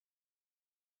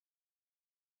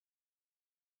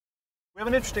We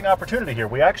have an interesting opportunity here.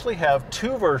 We actually have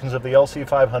two versions of the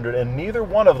LC500, and neither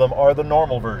one of them are the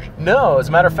normal version. No, as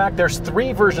a matter of fact, there's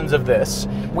three versions of this.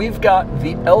 We've got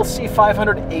the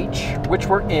LC500H, which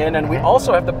we're in, and we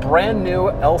also have the brand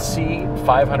new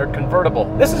LC500 Convertible.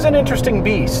 This is an interesting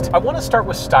beast. I want to start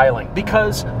with styling,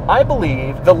 because I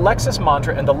believe the Lexus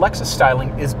mantra and the Lexus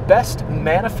styling is best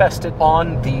manifested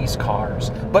on these cars.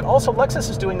 But also,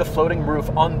 Lexus is doing the floating roof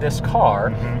on this car,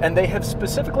 and they have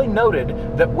specifically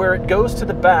noted that where it goes to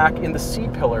the back in the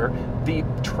C-pillar, the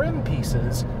trim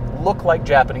pieces look like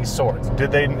Japanese swords.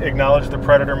 Did they acknowledge the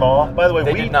Predator Maw? By the way,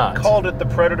 we called it the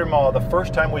Predator Maw the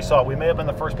first time we saw it. We may have been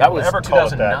the first people to ever call it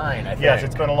that. That was 2009, I think. Yes,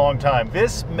 it's been a long time.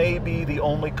 This may be the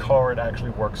only car it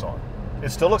actually works on. It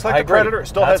still looks like the Predator. It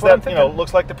still has that,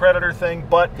 looks like the Predator thing.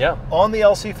 But on the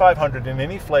LC500 in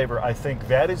any flavor, I think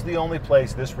that is the only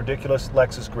place this ridiculous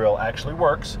Lexus grille actually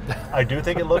works. I do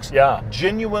think it looks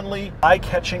genuinely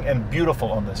eye-catching and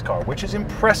beautiful on this car, which is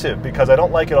impressive because I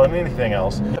don't like it on anything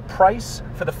else. The price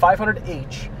for the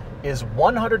 500H is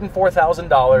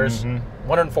 $104,000,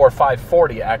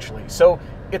 $104,540 actually. So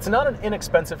it's not an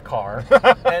inexpensive car.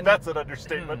 And that's an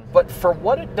understatement. But for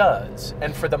what it does,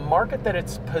 and for the market that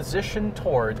it's positioned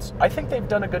towards, I think they've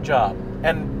done a good job.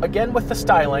 And again, with the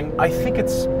styling, I think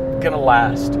it's gonna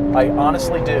last. I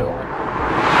honestly do.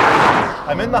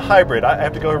 I'm in the hybrid. I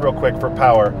have to go here real quick for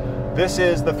power. This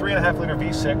is the 3.5-liter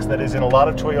V6 that is in a lot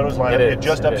of Toyota's lineup. It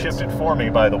just upshifted for me,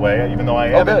 by the way, even though I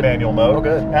am in manual mode.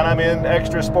 And I'm in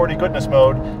extra sporty goodness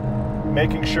mode.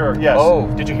 Making sure, yes. Oh,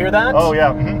 did you hear that? Oh,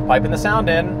 yeah. Piping the sound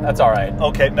in. That's all right.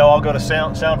 Okay, no, I'll go to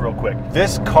sound real quick.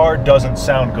 This car doesn't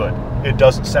sound good. It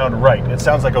doesn't sound right. It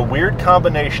sounds like a weird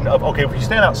combination of, okay, if you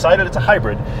stand outside it, it's a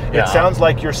hybrid. It sounds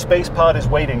like your space pod is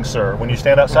waiting, sir, when you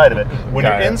stand outside of it. When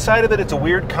you're inside of it, it's a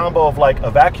weird combo of like a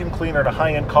vacuum cleaner and a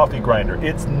high-end coffee grinder.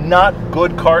 It's not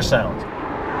good car sound.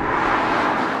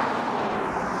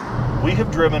 We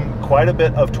have driven quite a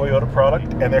bit of Toyota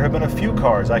product, and there have been a few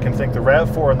cars, I can think the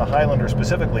RAV4 and the Highlander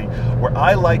specifically, where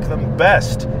I like them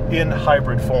best in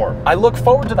hybrid form. I look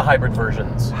forward to the hybrid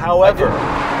versions. However,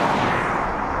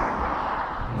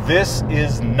 this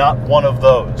is not one of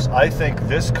those. I think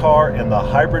this car in the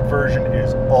hybrid version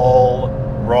is all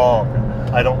wrong.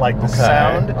 I don't like the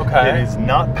sound. It is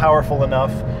not powerful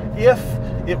enough. If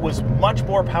it was much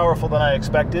more powerful than I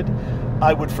expected,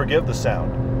 I would forgive the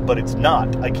sound. But it's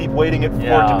not. I keep waiting for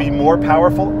it to be more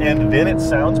powerful, and then it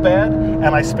sounds bad, and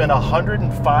I spent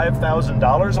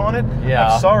 $105,000 on it.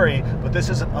 I'm sorry, but this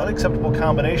is an unacceptable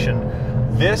combination.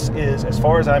 This is, as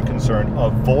far as I'm concerned,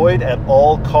 avoid at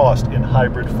all cost in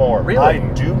hybrid form. Really?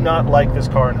 I do not like this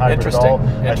car in hybrid at all.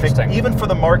 I think even for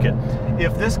the market,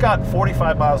 if this got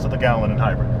 45 miles to the gallon in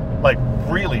hybrid, like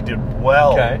really did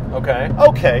well.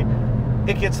 Okay.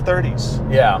 It gets 30s.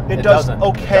 Yeah, it doesn't.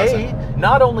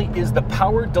 Not only is the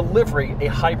power delivery a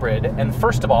hybrid, and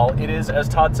first of all, it is, as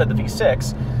Todd said, the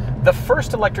V6, the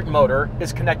first electric motor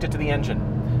is connected to the engine.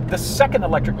 The second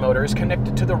electric motor is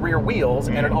connected to the rear wheels,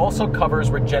 and it also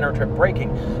covers regenerative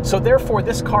braking. So therefore,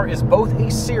 this car is both a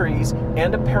series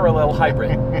and a parallel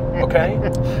hybrid, okay?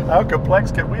 How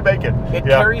complex can we make it? It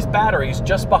carries batteries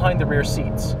just behind the rear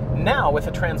seats. Now, with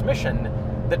the transmission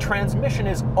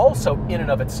is also in and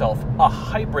of itself a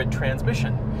hybrid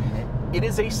transmission. It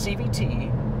is a CVT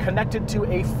connected to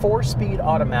a 4-speed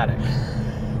automatic.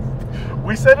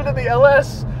 We said it in the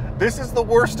LS. This is the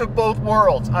worst of both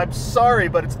worlds. I'm sorry,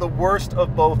 but it's the worst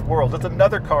of both worlds. It's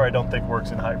another car I don't think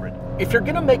works in hybrid. If you're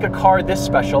gonna make a car this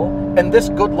special and this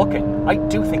good looking, I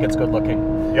do think it's good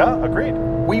looking. Yeah, agreed.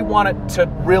 We want it to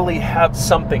really have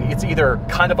something. It's either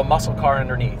kind of a muscle car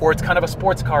underneath or it's kind of a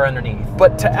sports car underneath.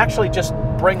 But to actually just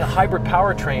bring a hybrid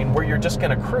powertrain where you're just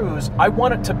gonna cruise, I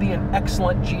want it to be an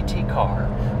excellent GT car.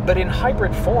 But in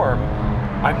hybrid form,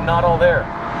 I'm not all there.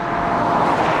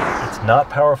 It's not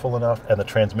powerful enough and the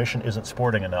transmission isn't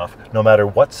sporting enough, no matter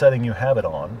what setting you have it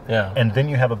on. And then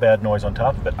you have a bad noise on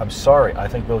top of it. I'm sorry, I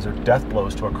think those are death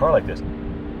blows to a car like this.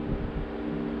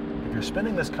 If you're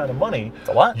spending this kind of money,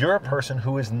 you're a person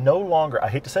who is no longer, I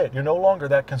hate to say it, you're no longer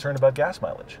that concerned about gas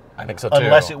mileage. I think so too.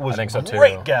 Unless it was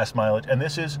great gas mileage, and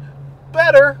this is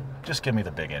better. Just give me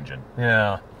the big engine.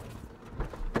 Yeah.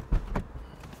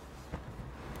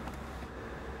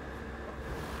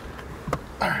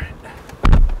 All right.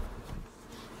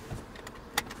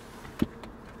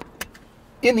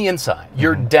 In the inside,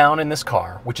 you're down in this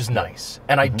car, which is nice.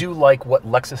 And I do like what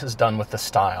Lexus has done with the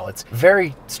style. It's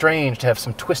very strange to have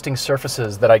some twisting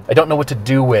surfaces that I don't know what to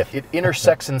do with. It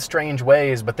intersects in strange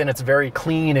ways, but then it's very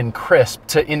clean and crisp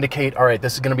to indicate, all right,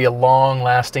 this is going to be a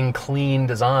long-lasting, clean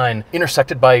design,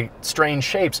 intersected by strange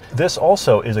shapes. This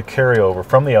also is a carryover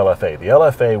from the LFA. The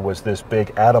LFA was this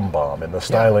big atom bomb in the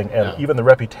styling and even the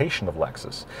reputation of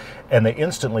Lexus. And they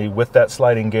instantly, with that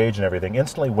sliding gauge and everything,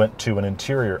 instantly went to an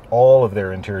interior, all of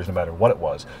their interiors, no matter what it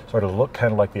was, started to look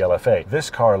kind of like the LFA. This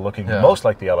car looking most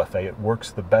like the LFA, it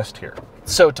works the best here.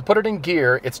 So to put it in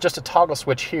gear, it's just a toggle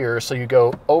switch here. So you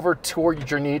go over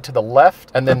toward your knee to the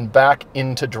left and then back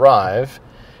into drive.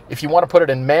 If you want to put it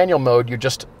in manual mode, you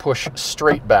just push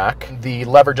straight back. The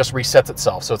lever just resets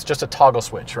itself. So it's just a toggle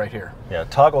switch right here. Yeah,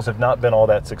 toggles have not been all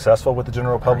that successful with the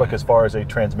general public as far as a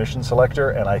transmission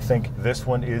selector. And I think this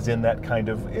one is in that kind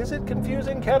of, is it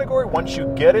confusing category? Once you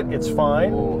get it, it's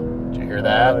fine. Ooh, did you hear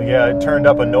that? Yeah, it turned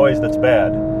up a noise that's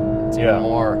bad. It's even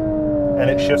more. And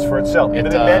it shifts for itself. Even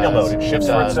in manual mode, it shifts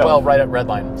for itself. Well, right at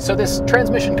redline. So this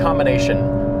transmission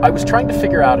combination, I was trying to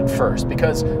figure out at first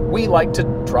because we like to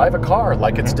drive a car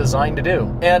like it's designed to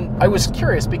do. And I was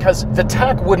curious because the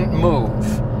tach wouldn't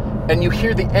move. And you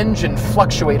hear the engine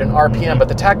fluctuate in RPM, but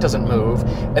the tach doesn't move.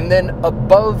 And then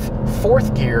above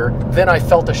fourth gear, then I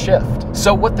felt a shift.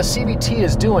 So what the CVT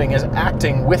is doing is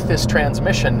acting with this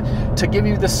transmission to give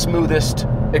you the smoothest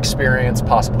experience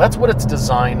possible. That's what it's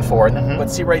designed for. But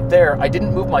see right there, I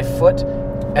didn't move my foot,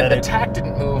 and the tach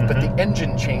didn't move, but the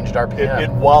engine changed RPM.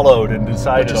 It wallowed and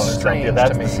decided on itself. Yeah,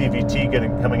 that's the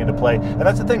CVT coming into play. And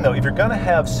that's the thing, though. If you're going to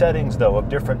have settings, though, of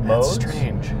different modes,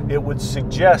 it would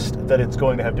suggest that it's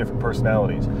going to have different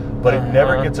personalities. But it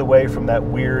never gets away from that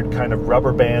weird kind of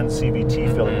rubber band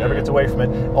CVT feeling. It never gets away from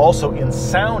it. Also, in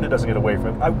sound, it doesn't get away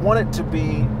from it. I want it to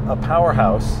be a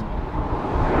powerhouse.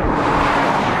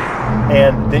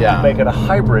 And then you make it a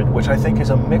hybrid, which I think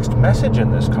is a mixed message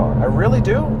in this car. I really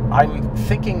do. I'm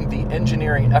thinking the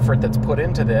engineering effort that's put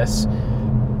into this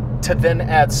to then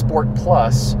add Sport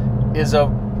Plus is a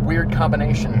weird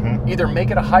combination. Either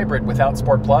make it a hybrid without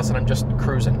Sport Plus and I'm just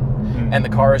cruising. And the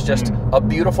car is just a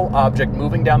beautiful object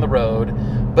moving down the road.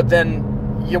 But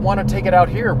then you want to take it out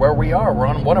here where we are. We're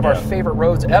on one of our favorite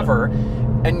roads ever.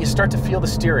 And you start to feel the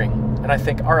steering. And I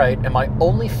think, all right, am I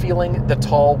only feeling the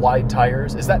tall, wide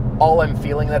tires? Is that all I'm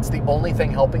feeling? That's the only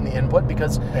thing helping the input?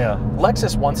 Because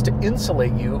Lexus wants to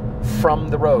insulate you from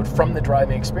the road, from the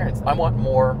driving experience. I want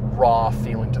more raw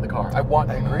feeling to the car. I want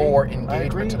more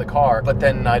engagement to the car, but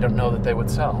then I don't know that they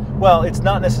would sell. Well, it's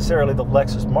not necessarily the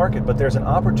Lexus market, but there's an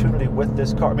opportunity with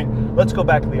this car. I mean, let's go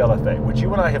back to the LFA, which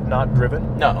you and I have not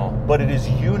driven. No. But it is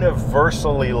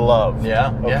universally loved.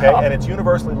 Yeah. Okay, and it's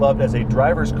universally loved as a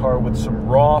driver's car with some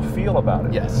raw feel about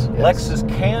it. Yes. Lexus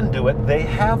can do it. They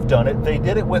have done it. They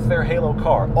did it with their Halo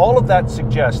car. All of that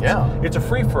suggests it's a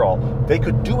free-for-all. They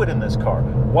could do it in this car.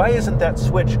 Why isn't that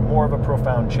switch more of a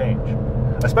profound change?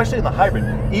 Especially in the hybrid.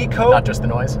 Eco, not just the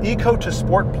noise. Eco to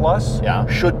Sport Plus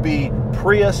should be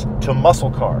Prius to muscle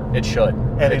car. It should.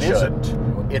 And it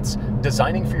isn't. It's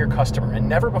designing for your customer. And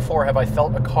never before have I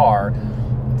felt a car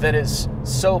that is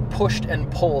so pushed and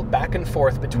pulled back and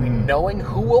forth between knowing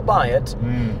who will buy it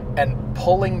and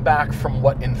pulling back from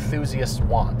what enthusiasts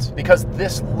want. Because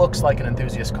this looks like an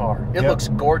enthusiast car. It looks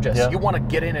gorgeous. You want to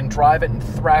get in and drive it and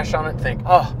thrash on it and think,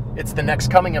 oh, it's the next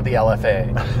coming of the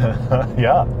LFA.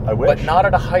 Yeah, I wish. But not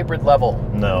at a hybrid level.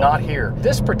 No. Not here.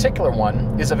 This particular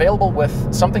one is available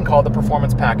with something called the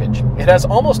Performance Package. It has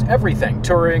almost everything,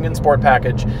 Touring and Sport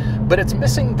Package, but it's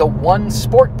missing the one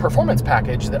Sport Performance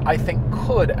Package that I think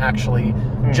could actually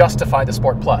justify the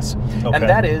Sport Plus. And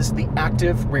that is the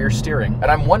active rear steering. And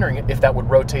I'm wondering if that would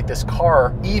rotate this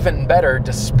car even better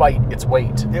despite its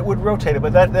weight. It would rotate it,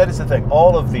 but that is the thing.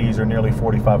 All of these are nearly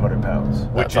 4,500 pounds,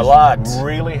 which is a lot.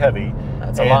 Really heavy.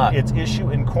 That's a lot. Its issue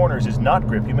in corners is not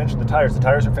grip. You mentioned the tires. The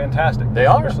tires are fantastic. They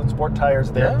are. Michelin Sport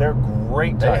tires, they're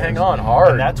great tires. They hang on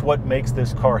hard. And that's what makes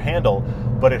this car handle,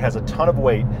 but it has a ton of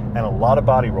weight and a lot of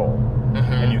body roll.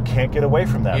 And you can't get away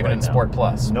from that even right in now. Sport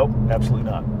Plus. Nope, absolutely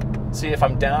not. See, if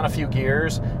I'm down a few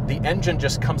gears, the engine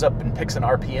just comes up and picks an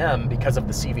RPM because of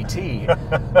the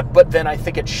CVT. But then I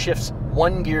think it shifts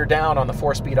one gear down on the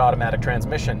 4-speed automatic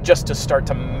transmission just to start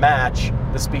to match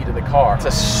the speed of the car. It's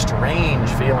a strange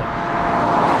feeling.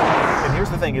 And here's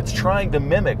the thing, it's trying to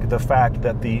mimic the fact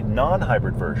that the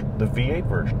non-hybrid version, the V8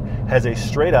 version, has a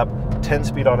straight-up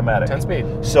 10-speed automatic.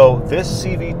 10-speed. So this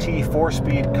CVT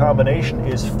 4-speed combination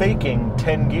is faking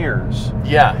 10 gears.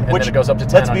 Yeah, and then it goes up to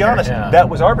 10. Let's be honest, that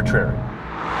was arbitrary.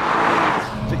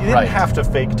 didn't have to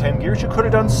fake 10 gears. You could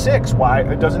have done 6. Why?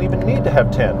 It doesn't even need to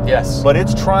have 10. Yes. But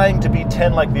it's trying to be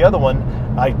 10 like the other one.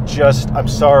 I'm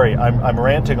sorry, I'm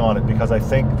ranting on it because I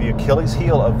think the Achilles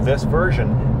heel of this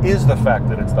version is the fact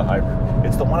that it's the hybrid.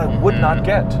 It's the one I would not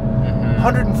get.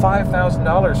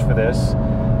 $105,000 for this.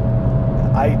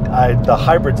 The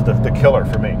hybrid's the killer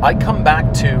for me. I come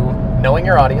back to knowing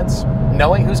your audience,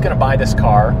 knowing who's going to buy this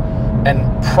car,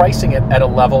 and pricing it at a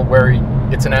level where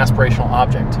it's an aspirational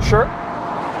object. Sure.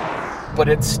 But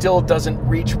it still doesn't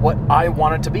reach what I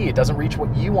want it to be. It doesn't reach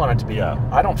what you want it to be. Yeah.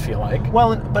 I don't feel like.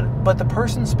 Well, but the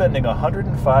person spending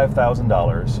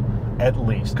 $105,000 at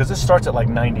least, because this starts at like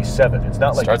 97. It's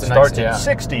not like it starts at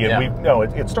 60 and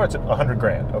it starts at 100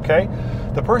 grand, okay?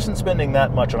 The person spending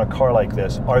that much on a car like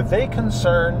this, are they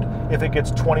concerned if it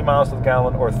gets 20 miles to the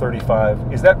gallon or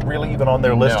 35? Is that really even on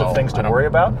their list of things to worry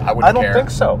about? I don't think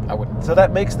so. I wouldn't. So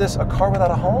that makes this a car without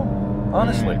a home,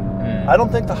 honestly. I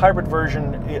don't think the hybrid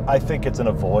version, I think it's an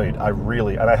avoid.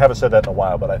 And I haven't said that in a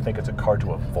while, but I think it's a car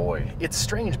to avoid. It's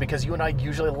strange because you and I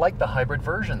usually like the hybrid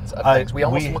versions of things. We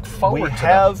almost look forward to them. We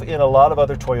have in a lot of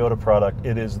other Toyota product.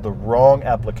 It is the wrong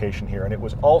application here, and it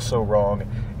was also wrong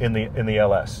in the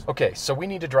LS. Okay, so we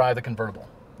need to drive the convertible.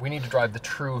 We need to drive the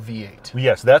true V8.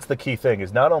 Yes, that's the key thing,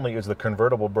 is not only is the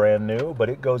convertible brand new, but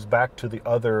it goes back to the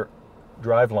other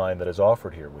driveline that is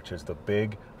offered here, which is the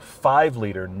big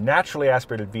 5-liter naturally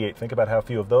aspirated V8. Think about how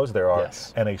few of those there are,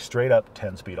 and a straight-up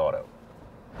 10-speed auto.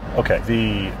 Okay,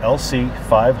 the LC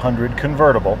 500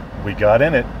 convertible, we got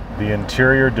in it. The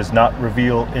interior does not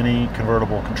reveal any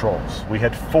convertible controls. We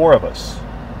had 4 of us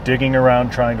digging around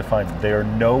trying to find them. They are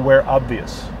nowhere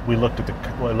obvious. We looked up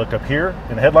here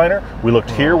in the headliner. We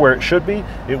looked here where it should be.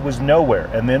 It was nowhere.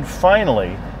 And then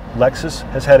finally, Lexus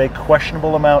has had a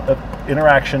questionable amount of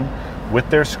interaction with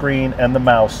their screen and the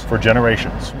mouse for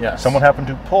generations. Yes. Someone happened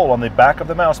to pull on the back of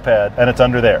the mouse pad and it's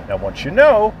under there. Now once you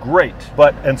know, great.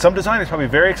 And some designers probably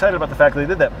very excited about the fact that they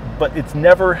did that, but it's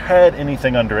never had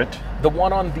anything under it. The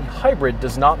one on the hybrid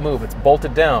does not move, it's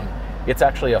bolted down. It's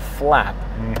actually a flap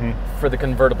for the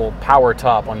convertible power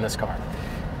top on this car.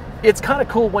 It's kind of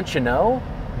cool once you know,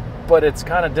 but it's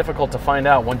kind of difficult to find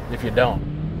out if you don't.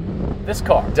 This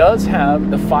car does have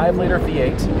the 5-liter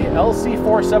V8. The LC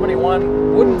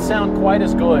 471 wouldn't sound quite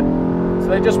as good. So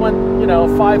they just went,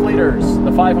 5 liters,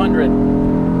 the 500.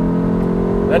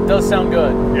 That does sound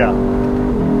good. Yeah.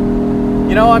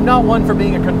 I'm not one for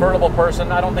being a convertible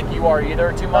person. I don't think you are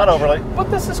either, too much. Not overly. But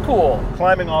this is cool.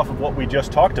 Climbing off of what we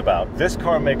just talked about, this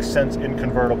car makes sense in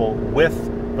convertible with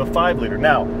the 5-liter.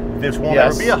 Now, this won't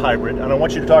ever be a hybrid, and I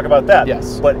want you to talk about that.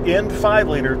 Yes. But in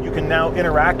 5-liter, you can now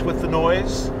interact with the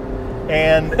noise.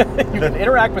 And you can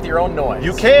interact with your own noise.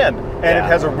 You can. And it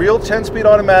has a real 10-speed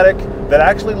automatic that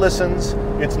actually listens.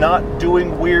 It's not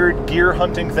doing weird gear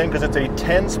hunting thing because it's a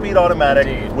 10-speed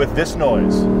automatic with this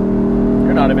noise.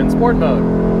 You're not even in sport mode.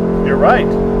 You're right.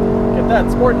 Get that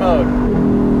in sport mode.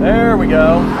 There we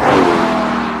go.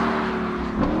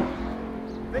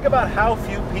 Think about how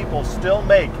few people still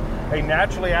make a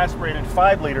naturally aspirated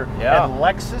 5-liter, and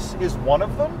Lexus is one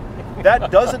of them.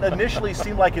 That doesn't initially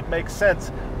seem like it makes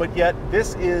sense, but yet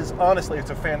this is, honestly,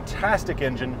 it's a fantastic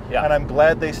engine, and I'm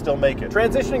glad they still make it.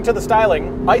 Transitioning to the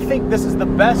styling, I think this is the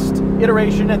best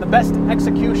iteration and the best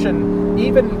execution,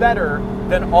 even better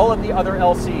than all of the other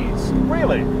LCs.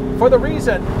 Really? For the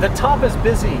reason, the top is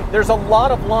busy. There's a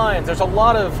lot of lines, there's a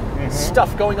lot of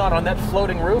stuff going on that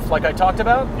floating roof, like I talked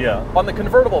about. Yeah. On the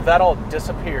convertible, that all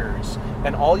disappears,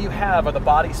 and all you have are the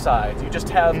body sides. You just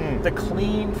have the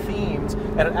clean themes,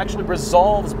 and it actually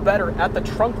resolves better at the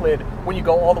trunk lid when you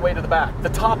go all the way to the back. The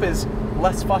top is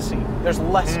less fussy. There's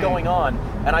less going on,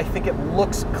 and I think it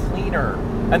looks cleaner,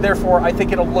 and therefore I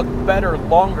think it'll look better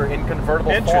longer in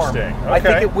convertible form. Interesting. Okay. I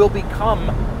think it will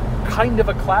become kind of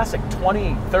a classic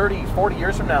 20, 30, 40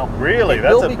 years from now. Really?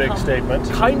 That's a big statement.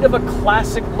 Kind of a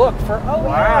classic look for,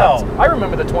 I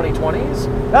remember the 2020s.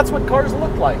 That's what cars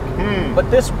looked like. But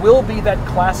this will be that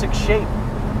classic shape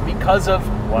because of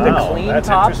the clean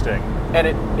top. Interesting. And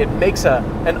it makes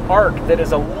an arc that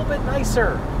is a little bit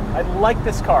nicer. I like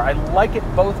this car. I like it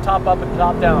both top up and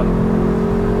top down.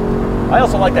 I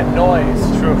also like that noise.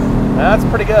 True. That's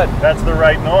pretty good. That's the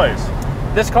right noise.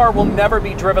 This car will never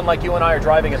be driven like you and I are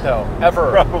driving it, though,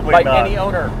 ever. Probably by not. Any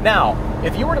owner. Now,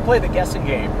 if you were to play the guessing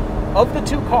game, of the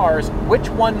two cars, which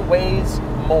one weighs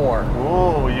more.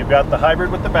 Ooh, you've got the hybrid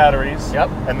with the batteries. Yep.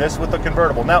 And this with the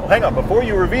convertible. Now, hang on, before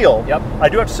you reveal, yep, I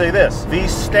do have to say this. The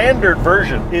standard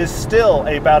version is still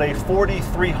about a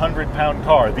 4,300 pound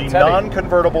car. The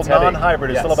non-convertible,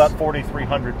 non-hybrid is still about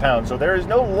 4,300 pounds. So there is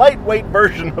no lightweight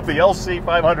version of the LC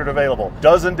 500 available.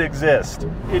 Doesn't exist.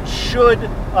 It should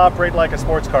operate like a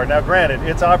sports car. Now, granted,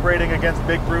 it's operating against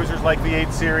big bruisers like the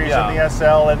 8 Series and the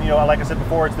SL, and like I said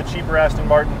before, it's the cheaper Aston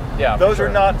Martin. Yeah, those are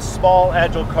not small,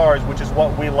 agile cars, which is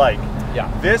what we like.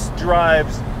 Yeah. This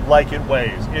drives like it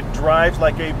weighs. It drives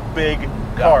like a big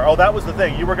car. Oh, that was the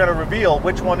thing. You were going to reveal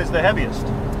which one is the heaviest.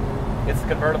 It's the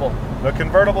convertible. The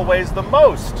convertible weighs the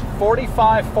most.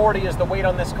 4540 is the weight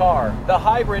on this car. The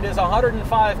hybrid is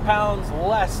 105 pounds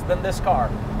less than this car.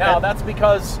 Now, that's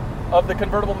because of the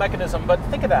convertible mechanism, but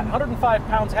think of that, 105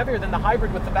 pounds heavier than the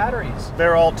hybrid with the batteries.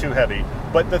 They're all too heavy.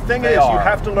 But the thing is, you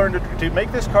have to learn to make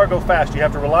this car go fast. You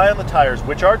have to rely on the tires,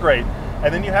 which are great,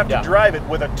 and then you have to drive it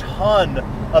with a ton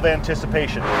of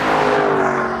anticipation.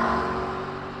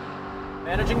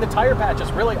 Managing the tire patch is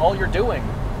really all you're doing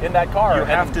in that car. You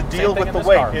have to deal with the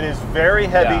weight. It is very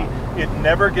heavy. It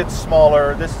never gets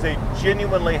smaller. This is a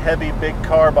genuinely heavy, big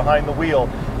car behind the wheel.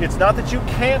 It's not that you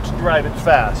can't drive it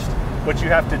fast, but you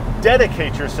have to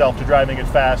dedicate yourself to driving it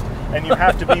fast, and you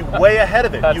have to be way ahead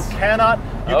of it. You cannot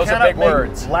make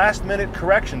last-minute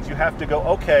corrections. You have to go,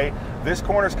 okay, this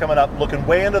corner's coming up, looking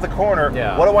way into the corner.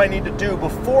 What do I need to do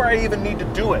before I even need to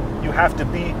do it? You have to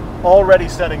be already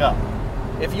setting up.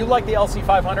 If you like the LC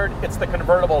 500, it's the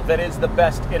convertible that is the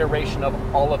best iteration of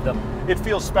all of them. It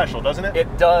feels special, doesn't it?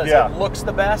 It does. Yeah. It looks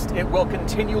the best. It will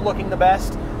continue looking the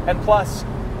best. And plus,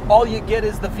 all you get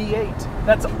is the V8.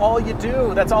 That's all you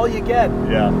do. That's all you get.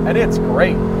 Yeah. And it's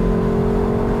great.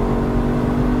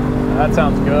 That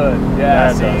sounds good.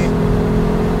 Yeah, see?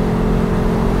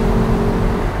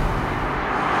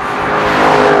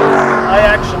 I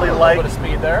actually like a little bit of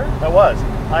speed there. That was.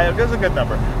 It was a good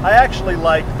number. I actually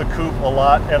like the coupe a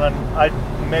lot, and I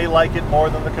may like it more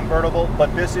than the convertible,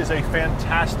 but this is a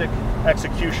fantastic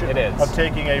execution of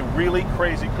taking a really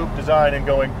crazy coupe design and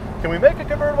going, can we make a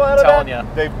convertible out of that? I'm telling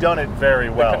you. They've done it very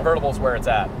well. The convertible's where it's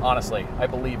at, honestly. I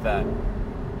believe that.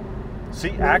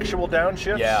 See, actual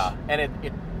downshifts? Yeah, and it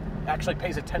actually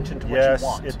pays attention to what you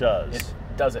want. Yes, it does. It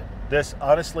does it. This,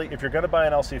 honestly, if you're going to buy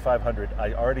an LC 500,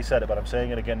 I already said it, but I'm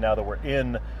saying it again now that we're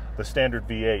in the standard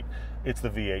V8. It's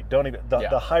the V8. Don't even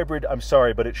the hybrid. I'm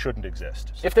sorry, but it shouldn't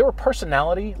exist. If there were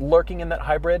personality lurking in that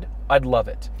hybrid, I'd love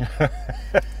it.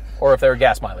 Or if there were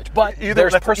gas mileage, but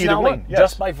there's personality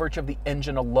just by virtue of the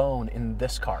engine alone in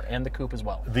this car and the coupe as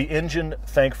well. The engine,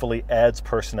 thankfully, adds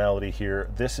personality here.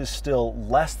 This is still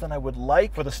less than I would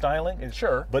like for the styling.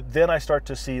 Sure. But then I start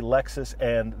to see Lexus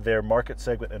and their market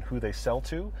segment and who they sell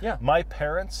to. Yeah. My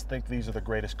parents think these are the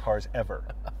greatest cars ever.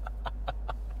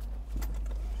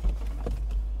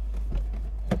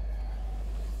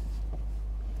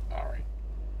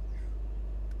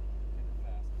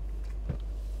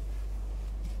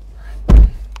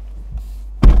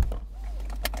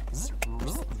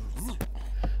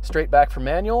 Straight back for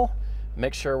manual.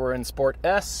 Make sure we're in Sport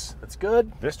S. That's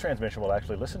good. This transmission will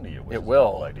actually listen to you. It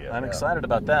will. I'm excited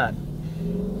about that.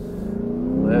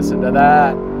 Listen to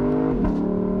that.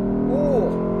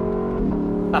 Ooh.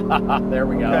 There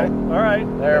we go. Okay. All right.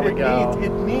 There we go.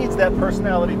 It needs that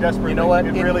personality desperately. You know what?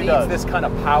 It really does. It needs this kind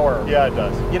of power. Yeah, it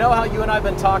does. You know how you and I have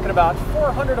been talking about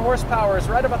 400 horsepower is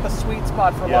right about the sweet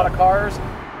spot for a lot of cars?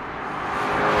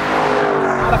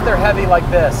 Not if they're heavy like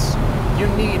this. You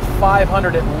need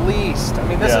 500 at least. I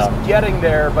mean, this is getting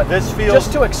there, but this feels,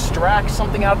 just to extract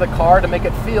something out of the car to make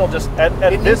it feel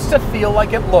it needs to feel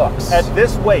like it looks. At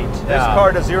this weight, this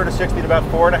car does 0 to 60 in about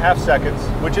 4.5 seconds,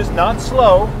 which is not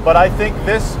slow, but I think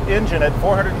this engine at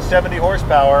 470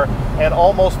 horsepower and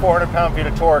almost 400 pound-feet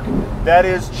of torque, that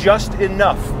is just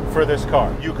enough for this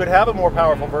car. You could have a more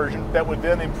powerful version that would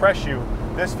then impress you.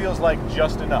 This feels like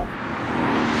just enough.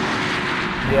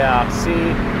 Yeah,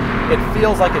 see? It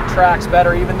feels like it tracks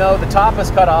better, even though the top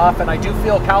is cut off, and I do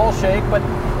feel cowl shake, but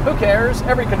who cares?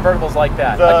 Every convertible's like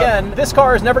that. Again, this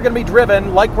car is never going to be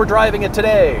driven like we're driving it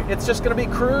today. It's just going to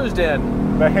be cruised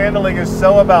in. The handling is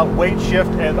so about weight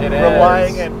shift and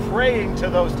relying and praying to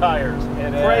those tires.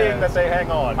 Praying that they hang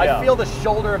on. I feel the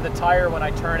shoulder of the tire when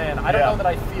I turn in. I don't know that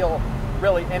I feel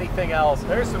really anything else.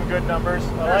 There's some good numbers.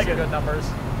 I like it. Good numbers.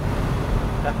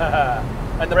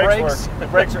 And the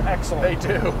brakes are excellent. They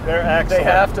do. They're excellent. They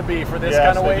have to be for this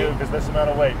kind of weight. Yes, they do, because this amount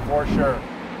of weight, for sure.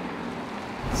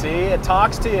 See, it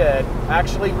talks to you. It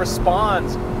actually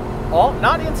responds.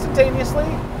 not instantaneously.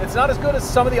 It's not as good as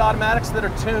some of the automatics that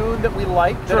are tuned that we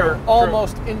like, that are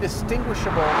almost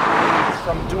indistinguishable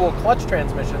from dual clutch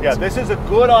transmissions. Yeah, this is a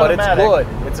good automatic. But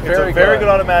it's good. It's a very good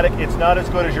automatic. It's not as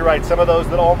good as you're right. Some of those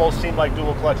that almost seem like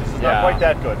dual clutches is not quite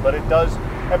that good, but it does.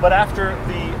 But after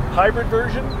the hybrid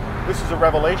version, this is a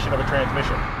revelation of a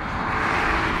transmission.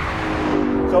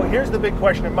 So here's the big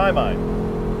question in my mind.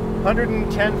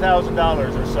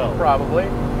 $110,000 or so. Probably.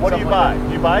 What do you buy?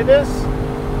 Do you buy this?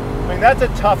 I mean, that's a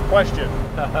tough question.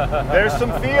 There's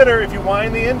some theater if you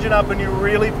wind the engine up and you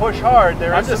really push hard.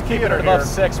 I'm just keeping it above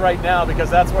 6 right now because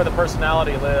that's where the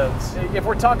personality lives. If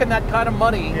we're talking that kind of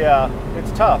money, yeah,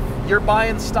 it's tough. You're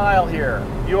buying style here.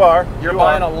 You are. You're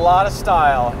buying a lot of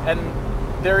style, and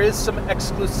there is some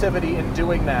exclusivity in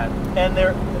doing that. And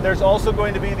there's also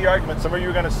going to be the argument. Some of you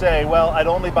are going to say, well, I'd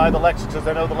only buy the Lexus because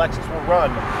I know the Lexus will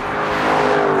run.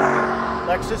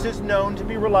 Lexus is known to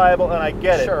be reliable, and I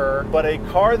get it. Sure. But a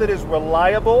car that is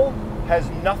reliable has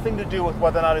nothing to do with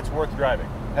whether or not it's worth driving.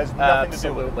 Has nothing to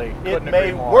do with it. It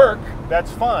may work,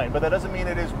 that's fine, but that doesn't mean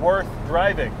it is worth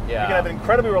driving. Yeah. You can have an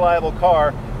incredibly reliable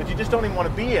car that you just don't even want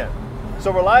to be in.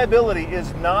 So reliability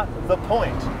is not the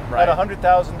point at a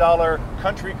 $100,000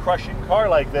 country-crushing car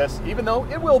like this. Even though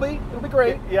it will be. It'll be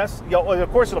great. Yes,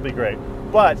 of course it'll be great.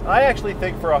 But I actually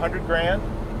think for $100 grand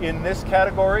in this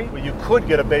category, well, you could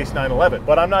get a base 911.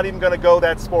 But I'm not even going to go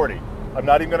that sporty. I'm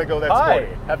not even going to go that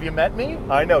sporty. Have you met me?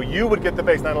 I know, you would get the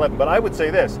base 911, but I would say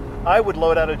this. I would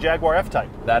load out a Jaguar F-Type.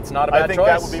 That's not a bad choice. I think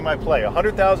that would be my play.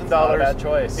 $100,000. Not a bad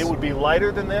choice. It would be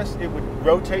lighter than this. It would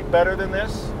rotate better than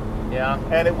this. Yeah.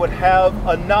 And it would have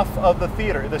enough of the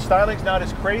theater. The styling's not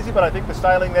as crazy, but I think the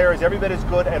styling there is every bit as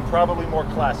good and probably more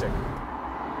classic.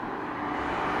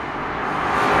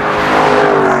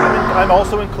 I'm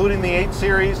also including the 8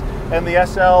 Series and the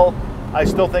SL. I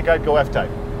still think I'd go F-Type.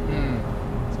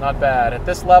 It's not bad. At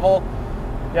this level,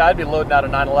 yeah, I'd be loading out a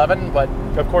 911, but...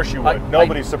 Of course you would.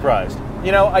 Nobody's surprised.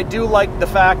 You know, I do like the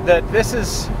fact that this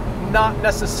is not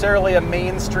necessarily a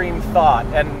mainstream thought,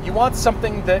 and you want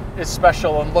something that is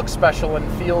special and looks special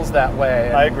and feels that way.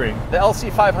 And I agree. The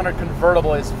LC500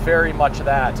 convertible is very much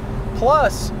that.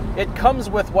 Plus, it comes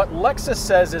with what Lexus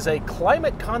says is a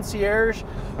climate concierge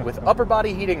with upper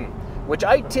body heating, which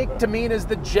I take to mean is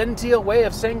the genteel way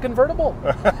of saying convertible.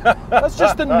 That's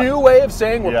just the new way of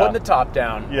saying we're putting the top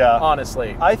down,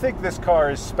 honestly. I think this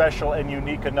car is special and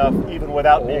unique enough even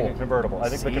without being a convertible. I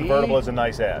think the convertible is a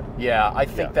nice add. Yeah, I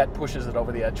think that pushes it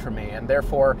over the edge for me, and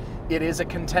therefore it is a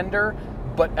contender,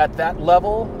 but at that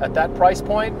level, at that price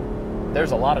point,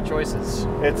 there's a lot of choices.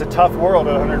 It's a tough world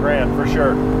at 100 grand, for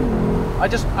sure.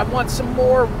 I want some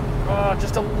more,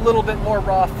 just a little bit more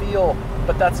raw feel.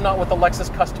 But that's not what the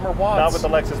Lexus customer wants. Not what the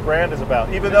Lexus brand is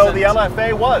about, even though the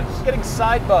LFA was. Getting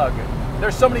side bug.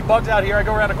 There's so many bugs out here. I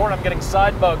go around the corner, I'm getting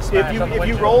side bugs smashed on the windshield.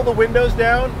 If you roll the windows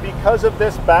down, because of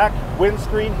this back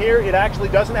windscreen here, it actually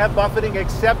doesn't have buffeting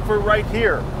except for right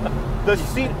here. The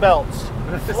seat belts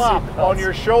flop on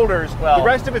your shoulders. Well, the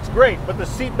rest of it's great, but the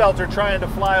seat belts are trying to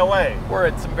fly away. We're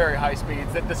at some very high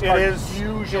speeds. This car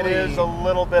usually it is a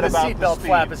little bit about the speeds. The seatbelt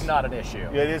flap is not an issue.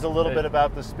 It is a little bit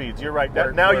about the speeds. You're right.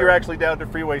 Now you're actually down to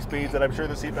freeway speeds, and I'm sure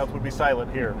the seatbelts would be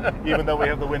silent here, even though we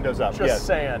have the windows up. Just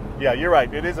saying. Yeah, you're right.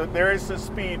 There is a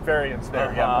speed variance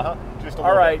there. Just a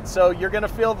all right, so you're going to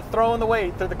feel the throwing the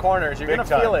weight through the corners. You're going to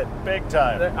feel it. Big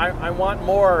time. I want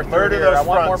more through here. I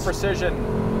want more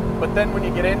precision. But then when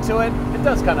you get into it, it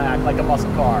does kind of act like a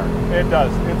muscle car. It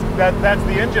does. That's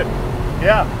the engine.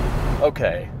 Yeah.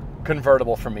 Okay.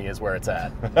 Convertible for me is where it's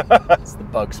at. It's the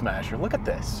bug smasher. Look at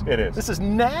this. It is. This is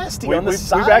nasty on the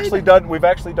side. We've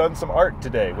actually done some art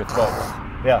today with bugs.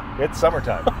 Yeah, it's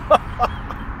summertime.